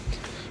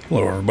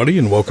Hello, everybody,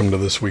 and welcome to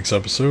this week's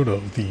episode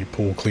of the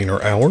Pool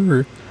Cleaner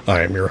Hour.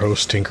 I am your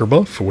host,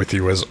 Tinkerbuff, with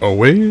you as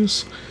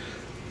always.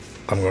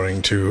 I'm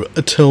going to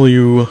tell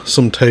you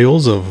some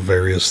tales of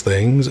various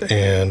things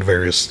and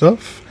various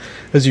stuff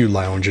as you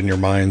lounge in your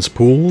mind's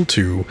pool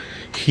to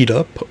heat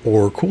up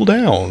or cool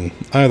down.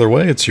 Either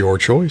way, it's your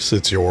choice,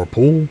 it's your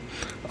pool.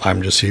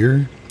 I'm just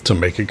here to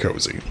make it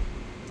cozy.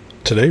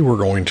 Today we're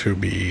going to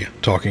be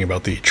talking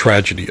about the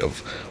tragedy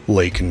of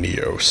Lake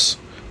Nyos,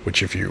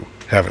 which, if you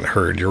haven't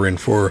heard, you're in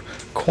for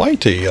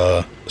quite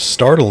a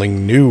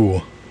startling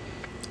new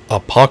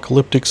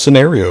apocalyptic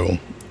scenario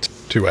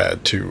to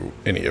add to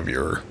any of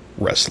your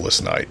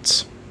restless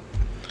nights.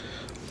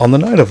 On the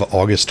night of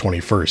August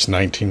 21st,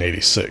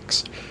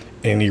 1986,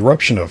 an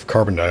eruption of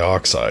carbon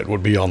dioxide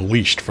would be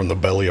unleashed from the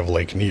belly of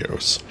Lake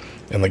Nyos,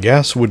 and the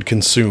gas would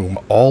consume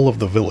all of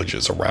the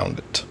villages around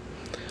it.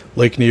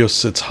 Lake Nyos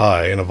sits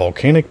high in a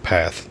volcanic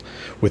path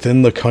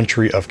within the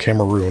country of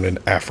Cameroon in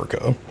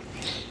Africa.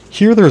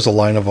 Here there is a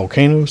line of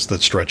volcanoes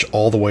that stretch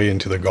all the way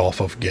into the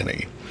Gulf of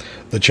Guinea.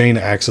 The chain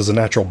acts as a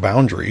natural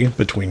boundary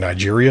between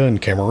Nigeria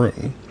and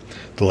Cameroon.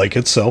 The lake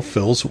itself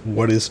fills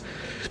what is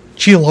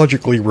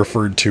geologically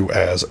referred to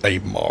as a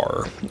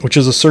maar, which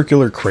is a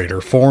circular crater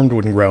formed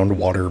when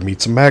groundwater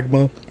meets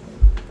magma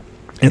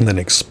and then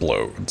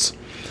explodes.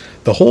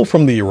 The hole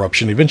from the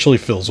eruption eventually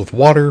fills with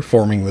water,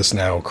 forming this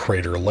now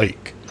crater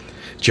lake.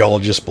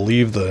 Geologists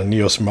believe the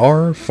Nyos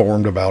Maar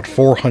formed about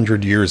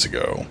 400 years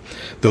ago,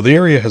 though the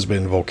area has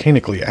been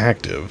volcanically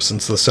active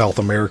since the South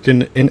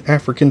American and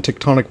African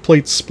tectonic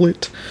plates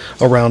split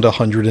around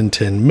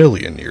 110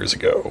 million years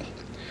ago.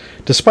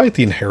 Despite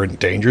the inherent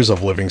dangers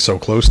of living so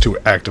close to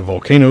active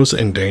volcanoes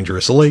and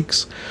dangerous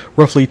lakes,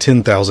 roughly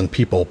 10,000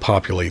 people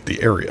populate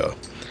the area.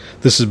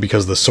 This is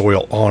because the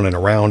soil on and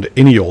around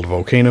any old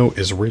volcano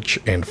is rich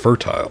and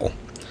fertile.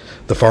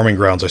 The farming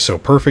grounds are so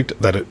perfect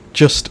that it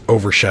just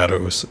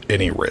overshadows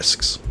any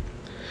risks.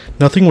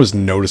 Nothing was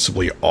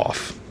noticeably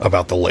off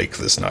about the lake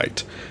this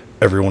night.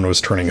 Everyone was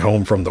turning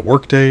home from the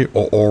workday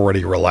or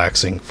already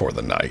relaxing for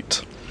the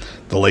night.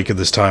 The lake at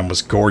this time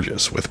was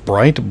gorgeous, with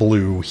bright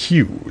blue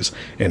hues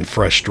and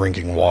fresh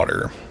drinking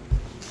water.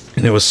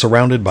 And it was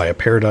surrounded by a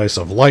paradise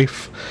of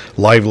life,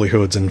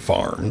 livelihoods, and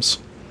farms.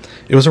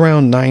 It was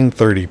around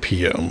 9:30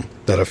 p.m.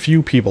 that a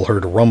few people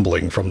heard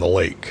rumbling from the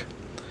lake.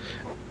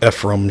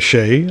 Ephraim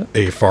Shea,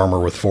 a farmer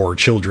with 4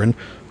 children,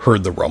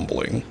 heard the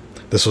rumbling.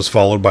 This was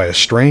followed by a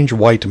strange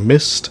white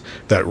mist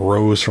that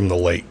rose from the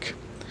lake.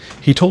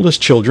 He told his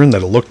children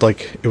that it looked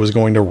like it was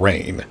going to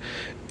rain,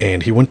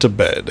 and he went to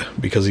bed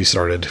because he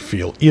started to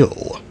feel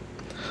ill.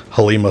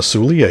 Halima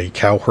Suli, a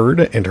cowherd,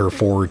 and her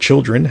 4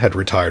 children had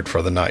retired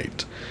for the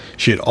night.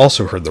 She had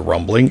also heard the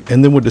rumbling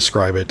and then would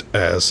describe it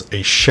as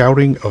a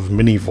shouting of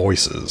many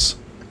voices.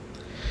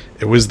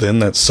 It was then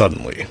that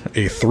suddenly,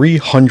 a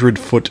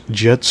 300-foot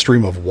jet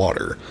stream of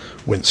water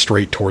went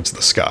straight towards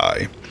the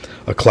sky.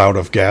 A cloud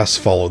of gas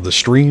followed the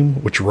stream,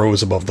 which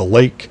rose above the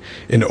lake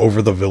and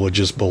over the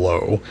villages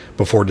below,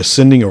 before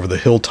descending over the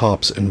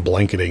hilltops and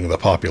blanketing the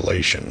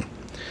population.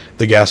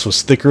 The gas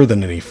was thicker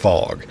than any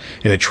fog,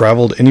 and it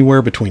traveled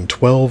anywhere between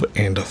 12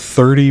 and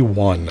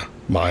 31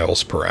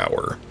 miles per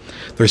hour.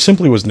 There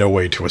simply was no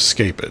way to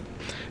escape it.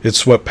 It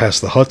swept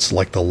past the huts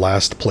like the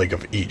last plague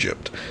of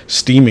Egypt,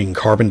 steaming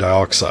carbon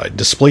dioxide,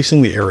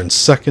 displacing the air in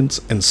seconds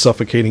and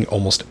suffocating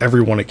almost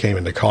everyone it came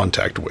into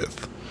contact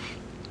with.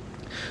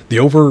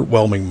 The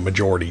overwhelming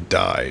majority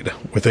died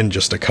within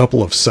just a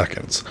couple of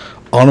seconds,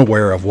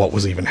 unaware of what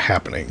was even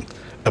happening,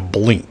 a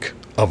blink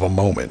of a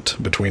moment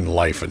between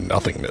life and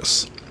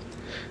nothingness.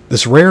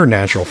 This rare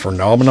natural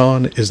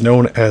phenomenon is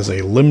known as a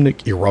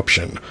limnic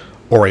eruption,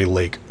 or a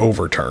lake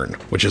overturn,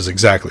 which is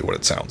exactly what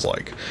it sounds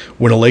like.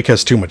 When a lake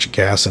has too much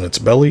gas in its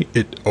belly,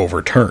 it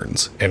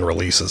overturns and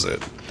releases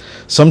it.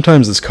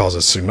 Sometimes this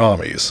causes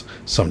tsunamis.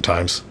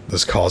 Sometimes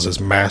this causes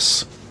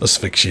mass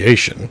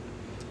asphyxiation.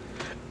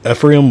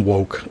 Ephraim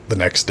woke the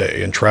next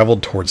day and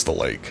traveled towards the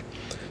lake.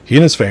 He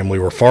and his family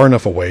were far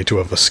enough away to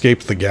have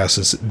escaped the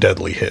gas's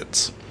deadly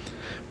hits.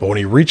 But when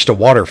he reached a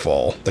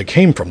waterfall that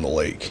came from the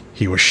lake,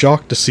 he was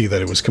shocked to see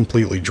that it was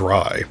completely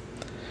dry.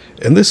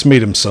 And this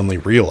made him suddenly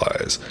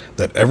realize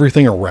that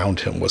everything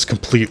around him was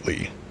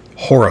completely,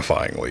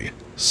 horrifyingly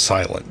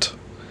silent.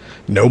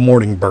 No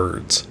morning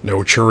birds,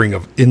 no chirring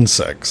of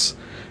insects,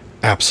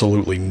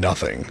 absolutely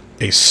nothing,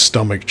 a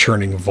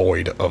stomach-churning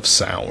void of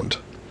sound.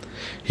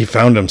 He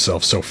found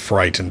himself so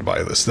frightened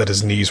by this that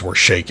his knees were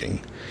shaking.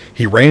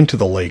 He ran to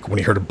the lake when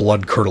he heard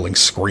blood-curdling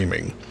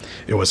screaming.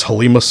 It was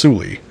Halima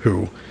Suli,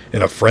 who,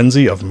 in a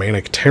frenzy of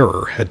manic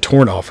terror, had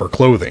torn off her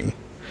clothing.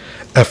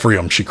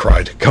 "Ephraim," she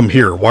cried, "come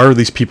here. Why are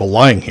these people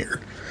lying here?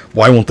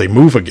 Why won't they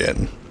move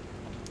again?"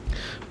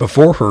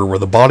 Before her were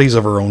the bodies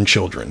of her own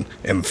children,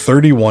 and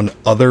 31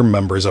 other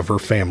members of her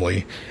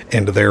family,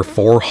 and their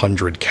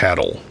 400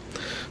 cattle.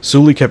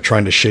 Suli kept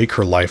trying to shake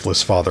her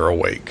lifeless father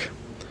awake.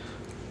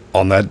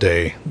 On that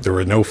day, there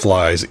were no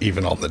flies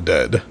even on the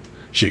dead,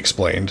 she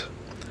explained,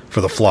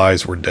 for the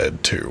flies were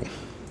dead too.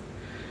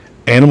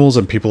 Animals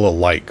and people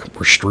alike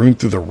were strewn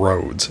through the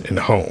roads and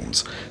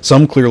homes,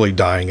 some clearly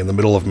dying in the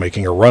middle of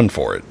making a run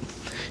for it.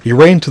 He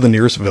ran to the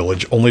nearest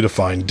village only to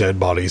find dead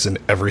bodies in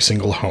every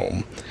single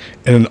home.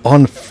 In an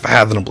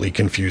unfathomably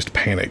confused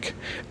panic,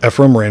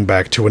 Ephraim ran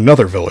back to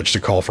another village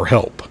to call for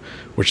help,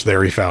 which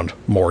there he found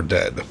more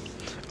dead.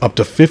 Up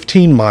to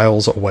 15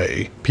 miles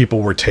away,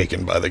 people were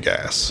taken by the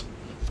gas.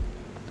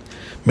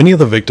 Many of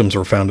the victims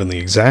were found in the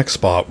exact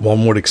spot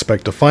one would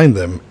expect to find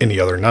them any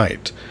other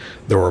night.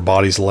 There were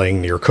bodies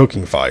laying near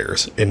cooking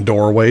fires, in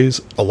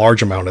doorways, a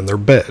large amount in their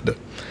bed.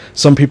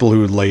 Some people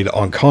who had laid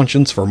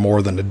unconscious for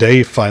more than a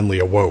day finally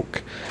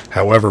awoke.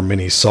 However,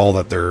 many saw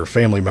that their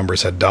family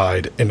members had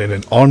died and in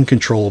an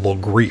uncontrollable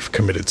grief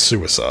committed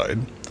suicide.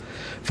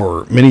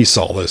 For many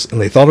saw this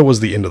and they thought it was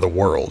the end of the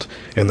world,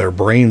 and their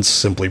brains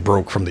simply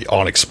broke from the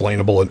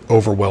unexplainable and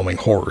overwhelming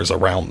horrors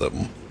around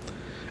them.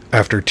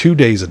 After 2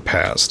 days had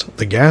passed,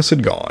 the gas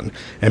had gone,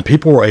 and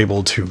people were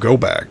able to go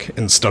back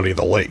and study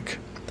the lake.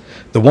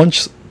 The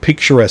once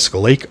picturesque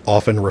lake,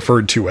 often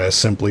referred to as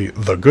simply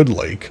the Good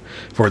Lake,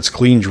 for its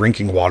clean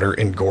drinking water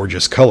and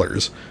gorgeous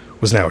colors,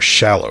 was now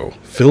shallow,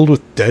 filled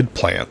with dead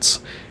plants,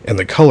 and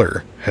the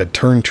color had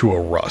turned to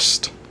a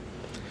rust.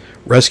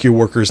 Rescue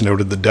workers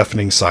noted the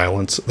deafening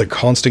silence, the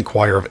constant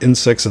choir of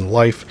insects and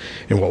life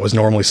in what was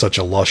normally such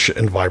a lush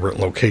and vibrant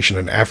location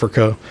in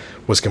Africa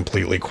was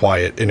completely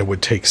quiet, and it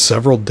would take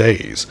several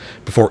days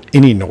before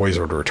any noise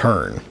would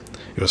return.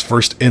 It was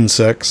first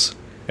insects,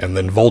 and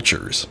then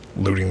vultures,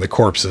 looting the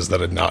corpses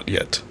that had not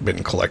yet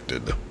been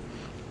collected.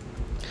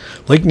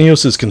 Lake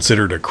Nyos is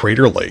considered a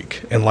crater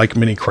lake, and like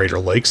many crater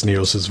lakes,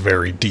 Nyos is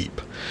very deep.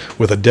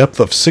 With a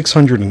depth of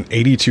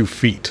 682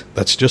 feet,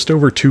 that's just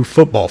over 2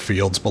 football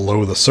fields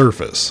below the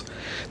surface.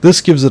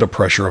 This gives it a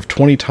pressure of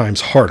 20 times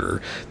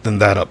harder than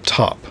that up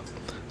top.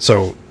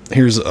 So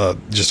here's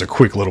just a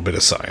quick little bit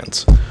of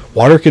science.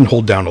 Water can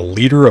hold down a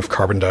liter of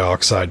carbon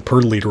dioxide per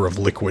liter of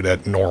liquid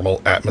at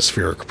normal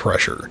atmospheric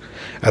pressure.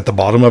 At the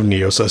bottom of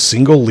Nyos, a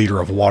single liter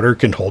of water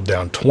can hold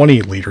down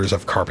 20 liters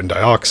of carbon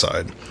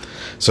dioxide.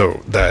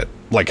 So that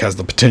has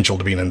the potential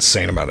to be an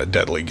insane amount of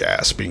deadly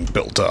gas being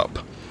built up.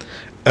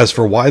 As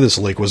for why this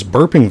lake was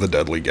burping the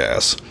deadly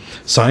gas,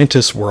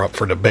 scientists were up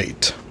for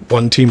debate.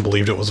 One team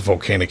believed it was a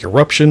volcanic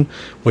eruption,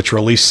 which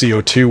released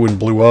CO2 and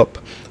blew up.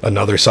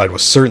 Another side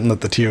was certain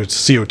that the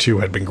CO2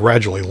 had been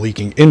gradually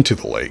leaking into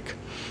the lake.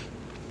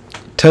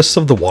 Tests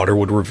of the water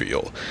would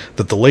reveal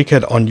that the lake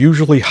had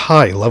unusually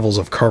high levels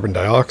of carbon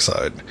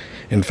dioxide.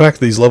 In fact,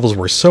 these levels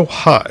were so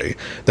high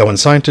that when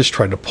scientists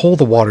tried to pull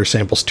the water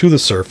samples to the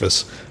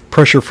surface,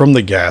 pressure from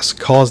the gas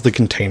caused the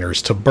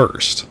containers to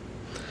burst.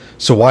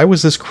 So why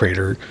was this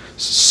crater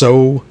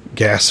so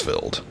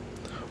gas-filled?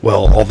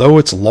 Well, although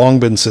it's long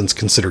been since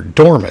considered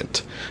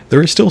dormant,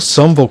 there is still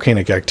some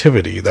volcanic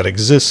activity that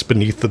exists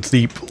beneath the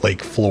deep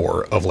lake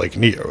floor of Lake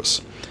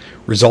Nyos,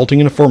 resulting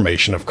in a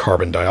formation of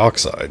carbon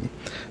dioxide.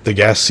 The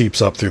gas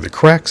seeps up through the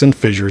cracks and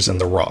fissures in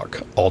the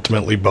rock,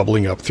 ultimately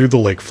bubbling up through the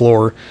lake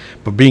floor,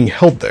 but being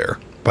held there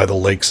by the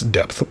lake's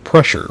depth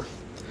pressure.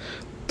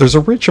 There's a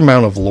rich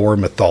amount of lore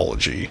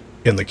mythology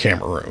in the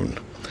Cameroon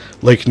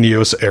Lake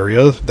Nyos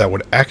area that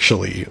would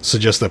actually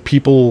suggest that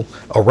people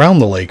around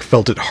the lake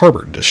felt it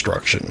harbored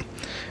destruction.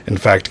 In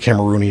fact,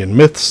 Cameroonian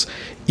myths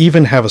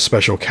even have a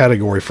special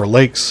category for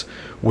lakes,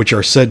 which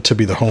are said to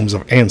be the homes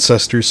of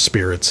ancestors,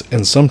 spirits,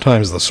 and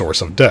sometimes the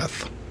source of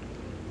death.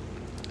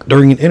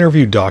 During an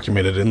interview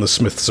documented in the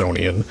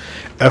Smithsonian,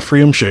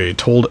 Ephraim Shea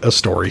told a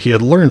story he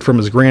had learned from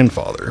his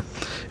grandfather.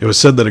 It was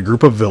said that a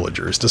group of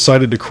villagers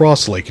decided to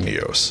cross Lake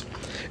Nyos.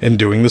 In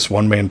doing this,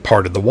 one man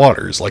parted the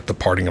waters, like the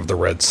parting of the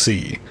Red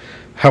Sea.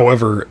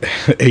 However,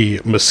 a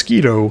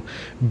mosquito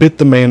bit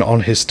the man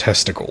on his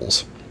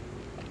testicles.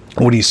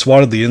 When he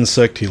swatted the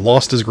insect, he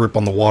lost his grip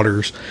on the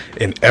waters,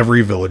 and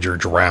every villager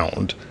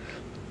drowned.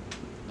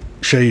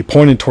 Shea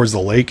pointed towards the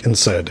lake and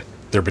said,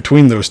 "They're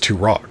between those 2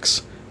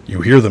 rocks.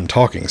 You hear them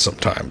talking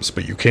sometimes,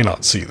 but you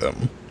cannot see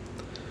them."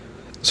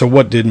 So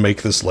what did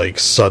make this lake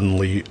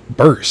suddenly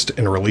burst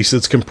and release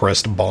its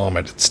compressed bomb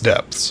at its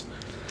depths?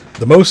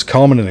 The most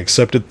common and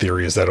accepted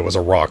theory is that it was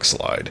a rock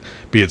slide,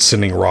 be it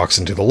sending rocks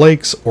into the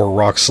lakes or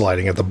rocks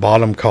sliding at the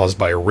bottom caused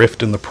by a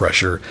rift in the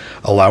pressure,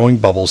 allowing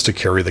bubbles to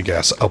carry the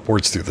gas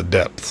upwards through the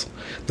depths.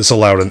 This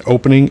allowed an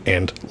opening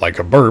and, like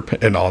a burp,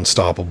 an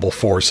unstoppable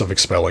force of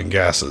expelling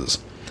gases.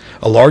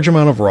 A large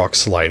amount of rock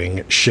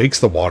sliding shakes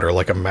the water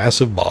like a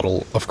massive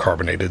bottle of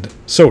carbonated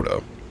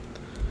soda.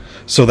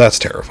 So that's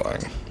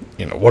terrifying.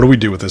 What do we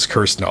do with this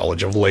cursed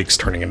knowledge of lakes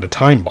turning into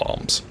time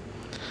bombs?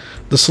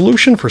 The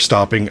solution for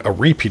stopping a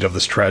repeat of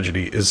this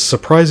tragedy is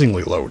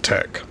surprisingly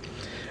low-tech.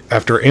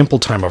 After ample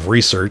time of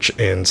research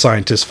and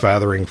scientists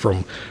gathering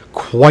from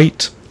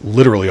quite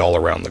literally all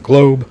around the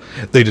globe,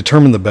 they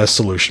determined the best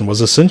solution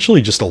was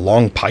essentially just a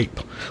long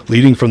pipe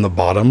leading from the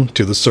bottom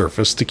to the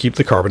surface to keep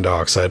the carbon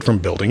dioxide from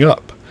building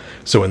up.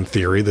 So in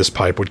theory, this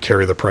pipe would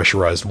carry the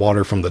pressurized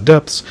water from the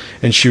depths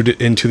and shoot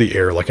it into the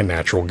air like a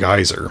natural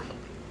geyser.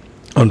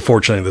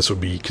 Unfortunately, this would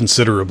be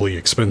considerably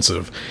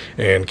expensive,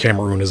 and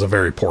Cameroon is a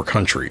very poor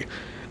country.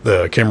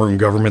 The Cameroon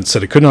government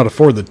said it could not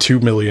afford the $2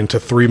 million to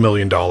 $3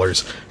 million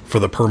for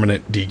the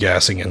permanent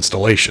degassing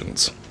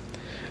installations.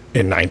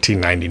 In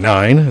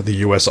 1999, the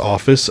U.S.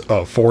 Office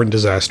of Foreign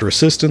Disaster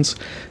Assistance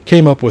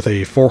came up with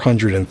a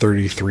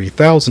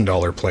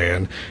 $433,000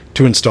 plan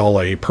to install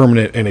a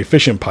permanent and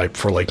efficient pipe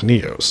for Lake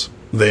Nyos.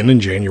 Then, in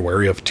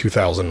January of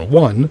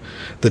 2001,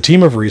 the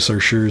team of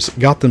researchers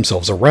got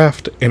themselves a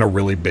raft and a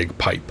really big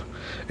pipe,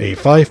 a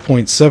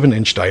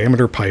 5.7-inch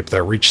diameter pipe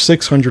that reached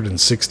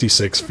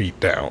 666 feet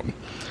down.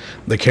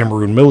 The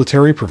Cameroon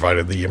military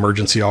provided the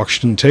emergency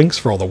oxygen tanks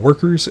for all the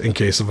workers in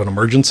case of an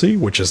emergency,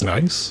 which is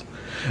nice.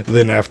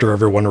 Then, after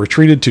everyone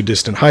retreated to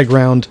distant high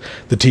ground,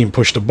 the team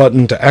pushed a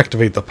button to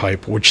activate the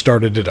pipe, which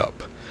started it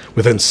up.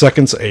 Within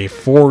seconds, a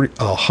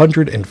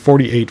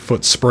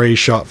 148-foot spray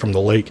shot from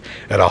the lake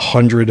at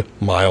 100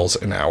 miles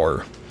an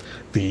hour.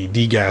 The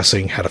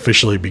degassing had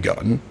officially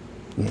begun.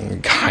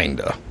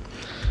 Kinda.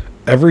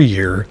 Every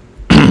year,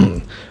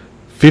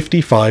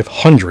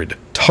 5,500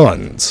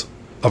 tons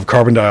of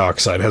carbon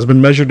dioxide has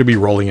been measured to be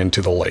rolling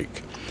into the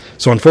lake.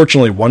 So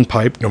unfortunately, one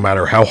pipe, no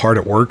matter how hard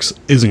it works,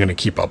 isn't going to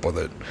keep up with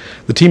it.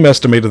 The team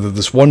estimated that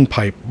this one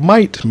pipe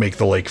might make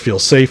the lake feel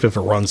safe if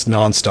it runs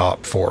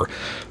nonstop for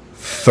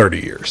 30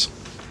 years.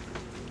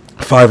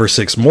 5 or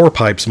 6 more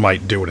pipes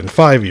might do it in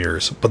 5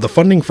 years, but the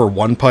funding for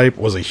one pipe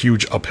was a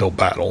huge uphill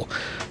battle,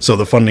 so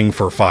the funding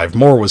for 5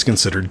 more was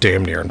considered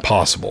damn near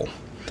impossible.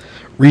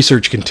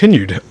 Research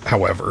continued,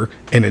 however,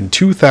 and in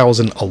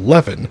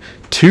 2011,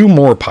 2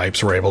 more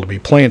pipes were able to be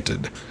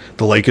planted.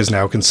 The lake is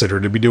now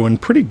considered to be doing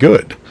pretty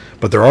good,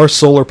 but there are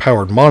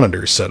solar-powered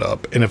monitors set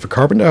up, and if a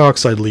carbon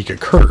dioxide leak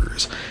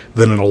occurs,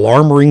 then an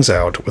alarm rings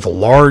out with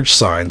large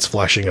signs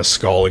flashing a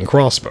skull and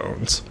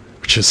crossbones,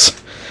 which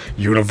is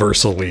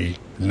universally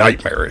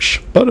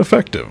nightmarish, but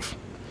effective.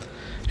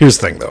 Here's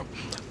the thing, though.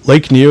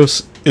 Lake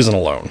Nyos isn't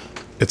alone.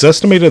 It's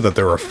estimated that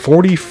there are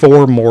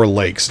 44 more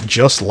lakes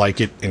just like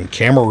it in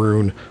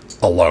Cameroon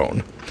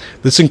alone.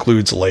 This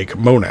includes Lake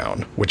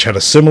Nyos, which had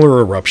a similar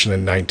eruption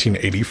in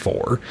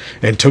 1984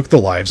 and took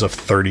the lives of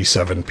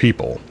 37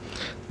 people.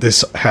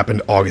 This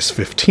happened August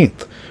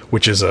 15th,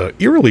 which is a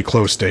eerily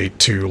close date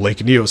to Lake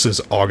Nyos'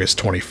 August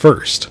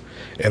 21st,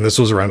 and this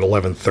was around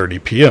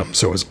 11:30 p.m.,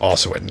 so it was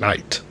also at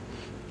night.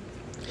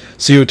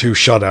 CO2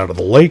 shot out of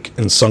the lake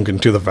and sunk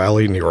into the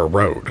valley near a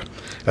road.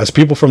 As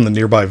people from the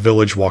nearby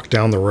village walked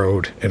down the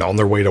road and on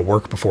their way to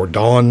work before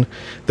dawn,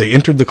 they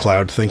entered the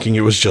cloud thinking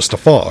it was just a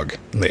fog,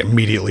 and they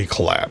immediately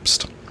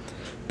collapsed.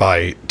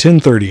 By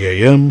 10:30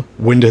 a.m.,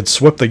 wind had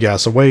swept the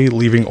gas away,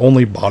 leaving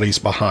only bodies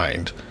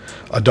behind.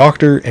 A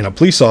doctor and a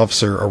police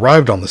officer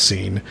arrived on the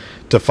scene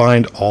to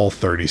find all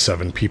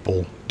 37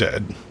 people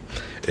dead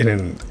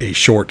in a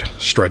short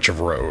stretch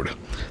of road.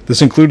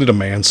 This included a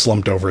man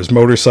slumped over his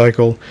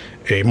motorcycle,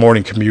 a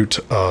morning commute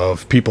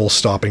of people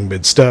stopping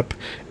mid-step,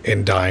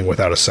 and dying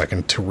without a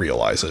second to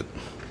realize it.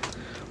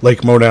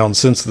 Lake Nyos,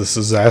 since this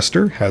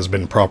disaster has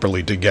been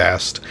properly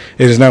degassed,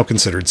 it is now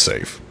considered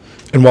safe.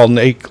 And while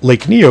Lake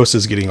Nyos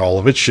is getting all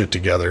of its shit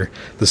together,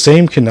 the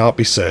same cannot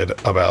be said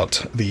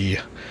about the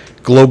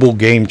global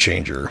game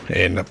changer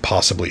and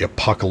possibly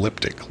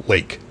apocalyptic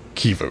Lake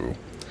Kivu.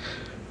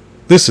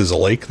 This is a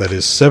lake that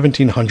is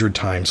 1,700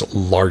 times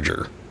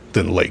larger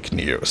than Lake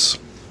Nyos.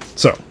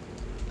 So,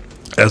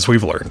 as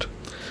we've learned,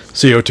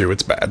 CO2,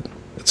 it's bad.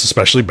 It's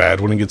especially bad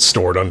when it gets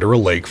stored under a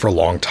lake for a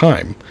long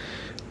time.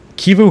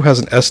 Kivu has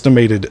an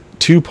estimated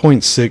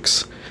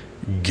 2.6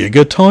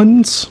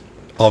 gigatons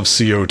of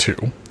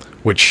CO2,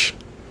 which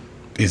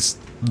is,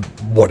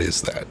 what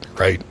is that,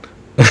 right?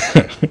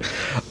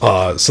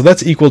 So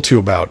that's equal to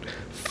about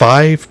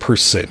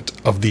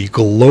 5% of the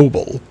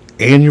global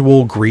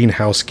annual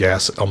greenhouse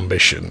gas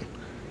emission,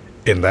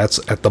 and that's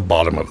at the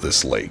bottom of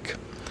this lake.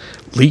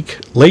 Lake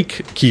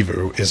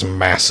Kivu is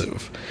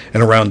massive,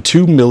 and around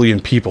 2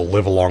 million people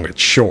live along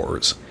its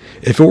shores.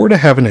 If it were to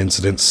have an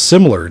incident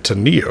similar to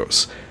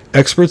Nyos,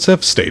 experts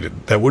have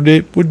stated that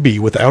it would be,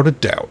 without a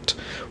doubt,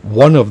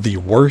 one of the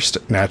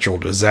worst natural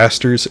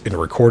disasters in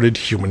recorded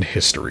human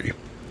history.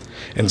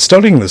 And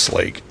studying this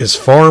lake is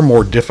far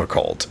more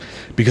difficult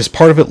because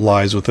part of it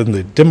lies within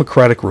the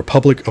Democratic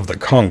Republic of the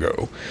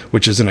Congo,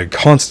 which is in a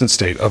constant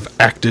state of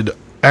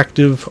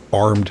active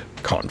armed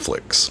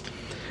conflicts.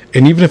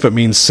 And even if it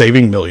means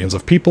saving millions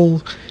of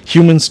people,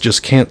 humans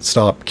just can't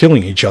stop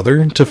killing each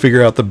other to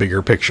figure out the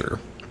bigger picture.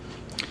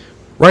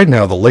 Right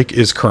now, the lake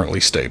is currently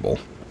stable,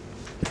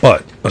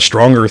 but a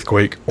strong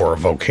earthquake or a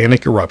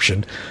volcanic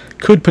eruption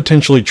could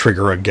potentially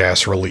trigger a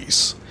gas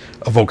release.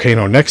 A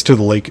volcano next to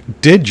the lake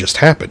did just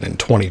happen in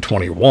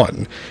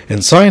 2021,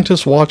 and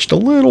scientists watched a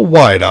little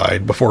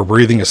wide-eyed before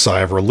breathing a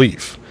sigh of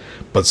relief.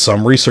 But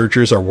some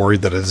researchers are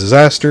worried that a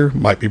disaster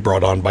might be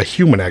brought on by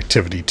human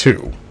activity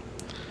too.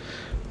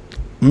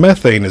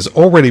 Methane is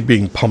already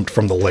being pumped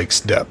from the lake's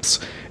depths,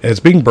 and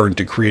it's being burned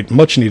to create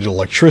much-needed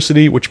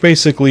electricity, which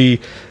basically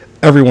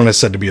everyone has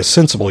said to be a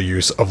sensible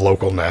use of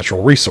local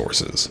natural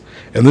resources,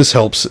 and this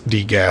helps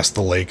degas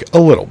the lake a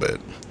little bit.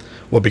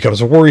 What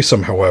becomes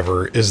worrisome,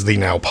 however, is the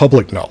now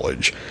public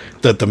knowledge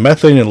that the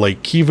methane in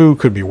Lake Kivu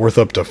could be worth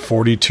up to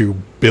 $42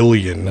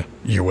 billion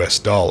US.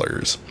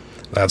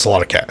 That's a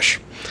lot of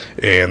cash.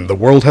 And the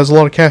world has a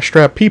lot of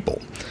cash-strapped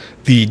people.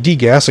 The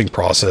degassing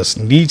process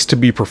needs to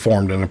be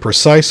performed in a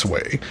precise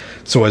way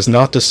so as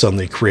not to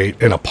suddenly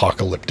create an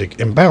apocalyptic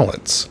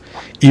imbalance.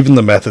 Even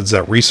the methods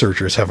that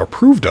researchers have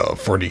approved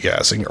of for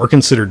degassing are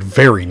considered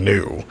very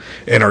new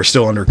and are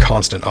still under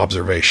constant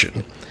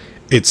observation.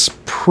 It's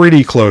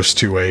pretty close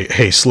to a,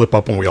 hey, slip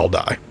up and we all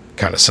die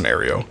kind of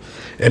scenario.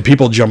 And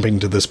people jumping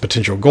to this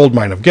potential gold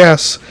mine of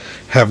gas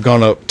have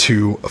gone up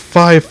to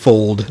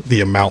fivefold the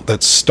amount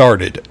that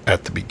started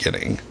at the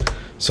beginning.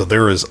 So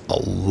there is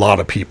a lot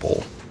of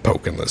people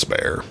poking this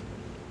bear.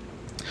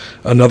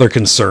 Another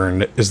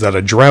concern is that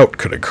a drought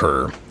could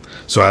occur.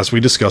 So as we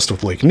discussed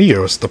with Lake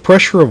Nyos, the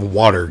pressure of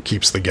water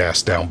keeps the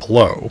gas down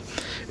below.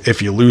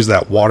 If you lose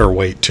that water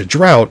weight to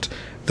drought,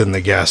 then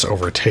the gas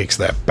overtakes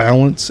that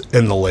balance,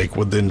 and the lake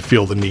would then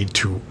feel the need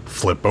to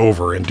flip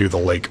over and do the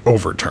lake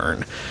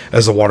overturn,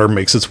 as the water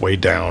makes its way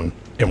down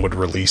and would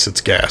release its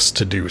gas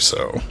to do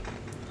so.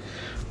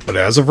 But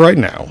as of right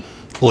now,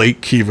 Lake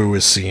Kivu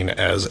is seen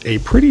as a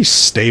pretty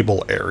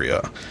stable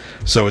area,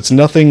 so it's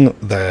nothing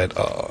that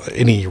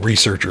any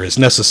researcher is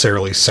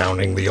necessarily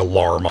sounding the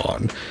alarm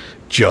on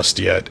just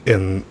yet,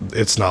 and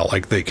it's not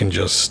like they can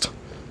just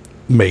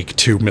make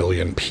 2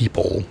 million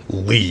people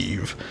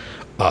leave.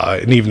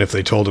 And even if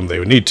they told them they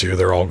would need to,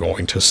 they're all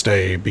going to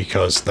stay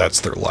because that's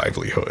their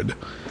livelihood.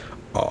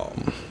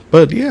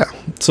 But yeah,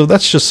 so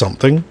that's just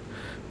something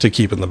to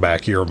keep in the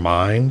back of your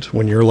mind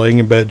when you're laying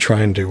in bed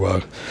trying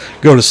to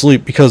go to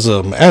sleep, because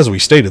as we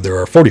stated, there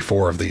are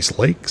 44 of these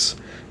lakes,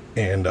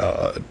 and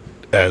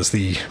as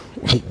the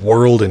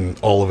world and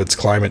all of its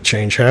climate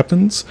change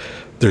happens,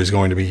 there's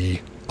going to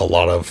be a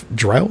lot of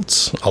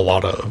droughts, a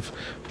lot of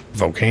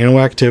volcano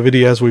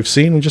activity as we've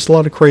seen, and just a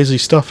lot of crazy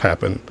stuff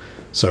happen.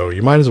 So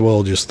you might as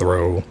well just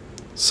throw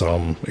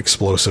some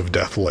explosive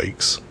death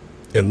lakes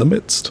in the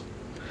midst.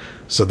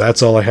 So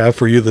that's all I have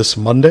for you this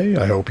Monday.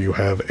 I hope you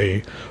have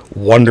a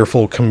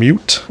wonderful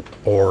commute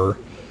or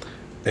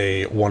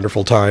a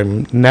wonderful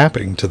time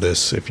napping to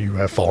this if you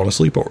have fallen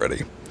asleep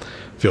already.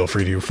 Feel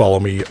free to follow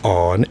me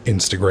on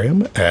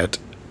Instagram at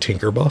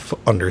tinkerbuff_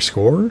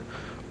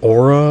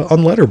 or on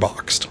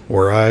Letterboxd,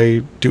 where I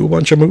do a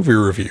bunch of movie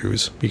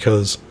reviews,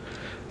 because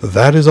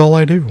that is all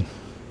I do.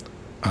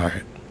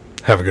 Alright.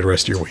 Have a good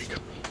rest of your week.